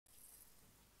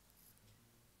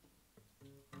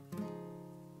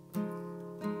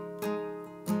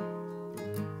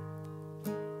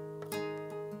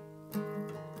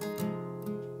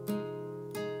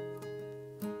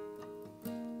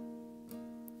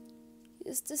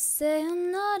Used to say I'm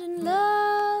not in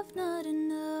love, not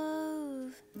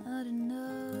enough, not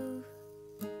enough.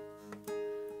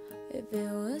 If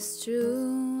it was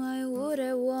true, why would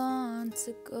I want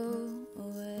to go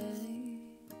away?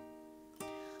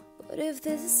 But if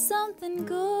this is something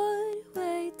good,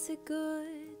 way too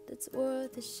good, that's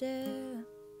worth a share,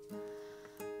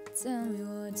 tell me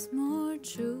what's more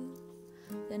true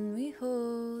than me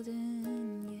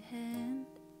holding your hand,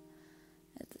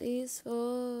 at least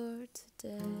for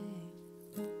today.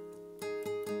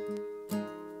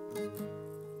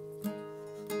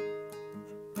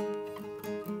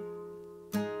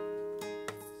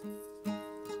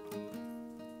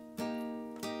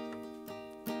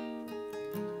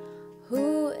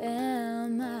 Who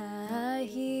am I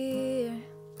here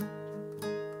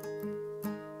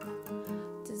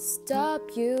to stop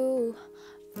you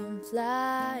from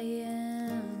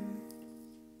flying?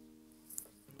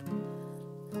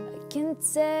 I can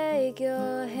take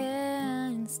your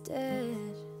hand instead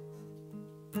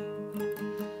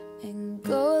and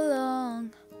go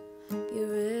along your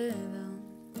rhythm.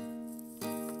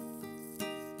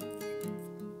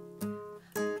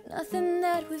 Nothing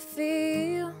that we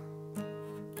feel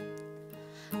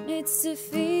needs to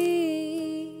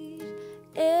feed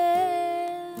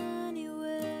anywhere.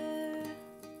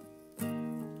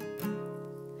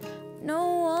 No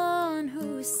one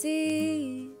who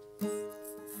sees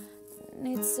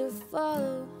needs to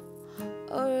follow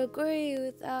or agree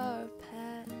with our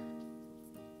path.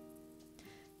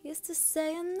 Used to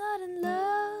say I'm not in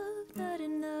love, not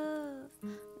enough,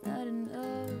 not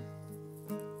enough.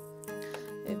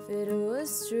 If it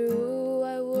was true,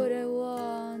 why would I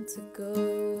want to go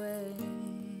away?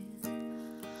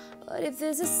 But if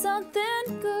this is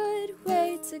something good,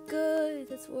 way too good,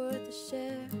 that's worth a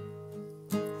share,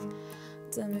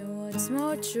 tell me what's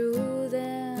more true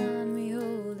than me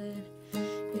holding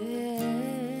your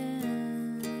hand.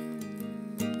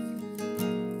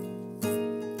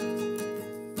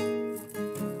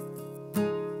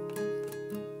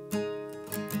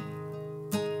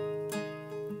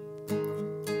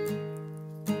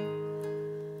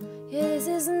 Yeah, this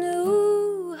is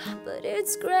new, but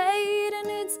it's great and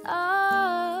it's ours.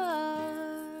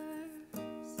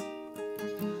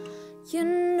 You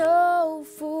know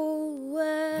full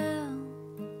well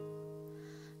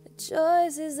the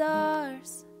choice is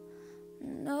ours,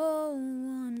 no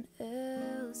one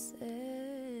else's.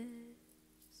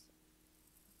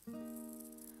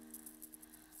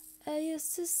 I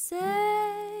used to say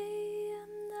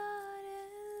I'm not in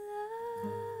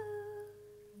love.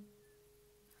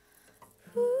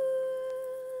 Ooh,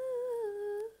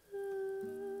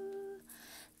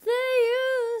 they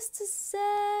used to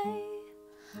say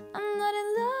I'm not in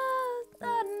love,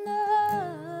 not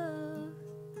enough.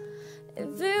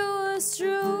 If it was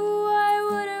true, why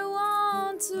would I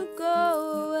want to go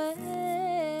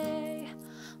away?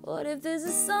 What if this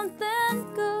is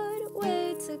something good,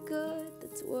 way too good,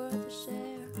 that's worth a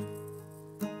share?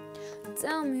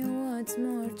 Tell me what's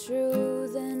more true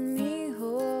than me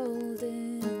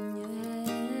holding your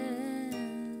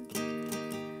hand.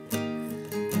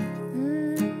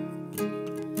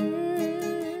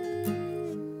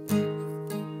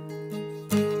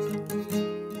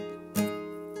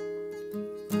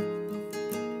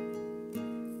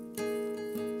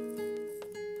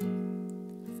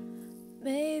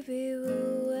 Maybe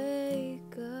we'll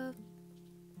wake up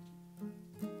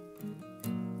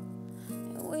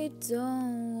and we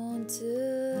don't want to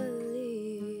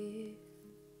leave.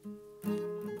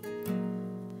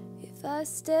 If I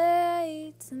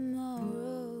stay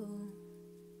tomorrow,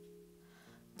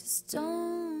 just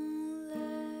don't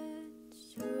let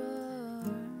your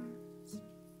arms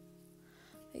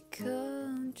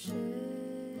become chains.